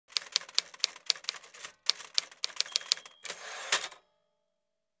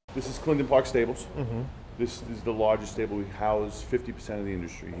This is Clinton Park Stables. This is the largest stable. We house 50% of the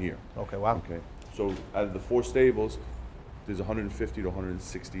industry here. Okay, wow. Okay, so out of the 4 stables, there's 150 to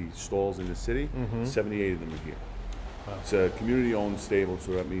 160 stalls in the city. 78 of them are here. Wow. It's a community-owned stable,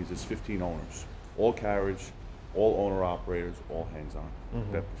 so that means it's 15 owners, all carriage, all owner-operators, all hands-on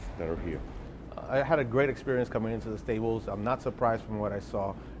that are here. I had a great experience coming into the stables. I'm not surprised from what I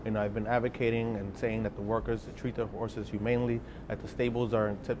saw. You know, I've been advocating and saying that the workers treat their horses humanely, that the stables are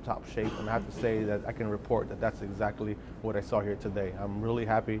in tip-top shape, and I have to say that I can report that that's exactly what I saw here today. I'm really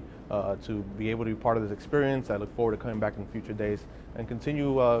happy to be able to be part of this experience. I look forward to coming back in future days and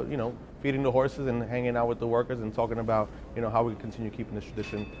continue, you know, feeding the horses and hanging out with the workers and talking about, you know, how we can continue keeping this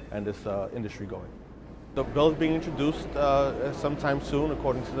tradition and this industry going. The bill is being introduced sometime soon,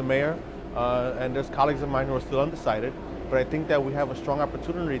 according to the mayor. And there's colleagues of mine who are still undecided, but I think that we have a strong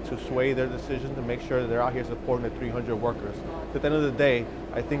opportunity to sway their decision to make sure that they're out here supporting the 300 workers. At the end of the day,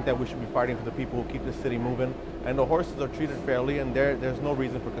 I think that we should be fighting for the people who keep the city moving, and the horses are treated fairly, and there's no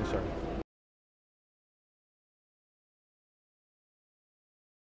reason for concern.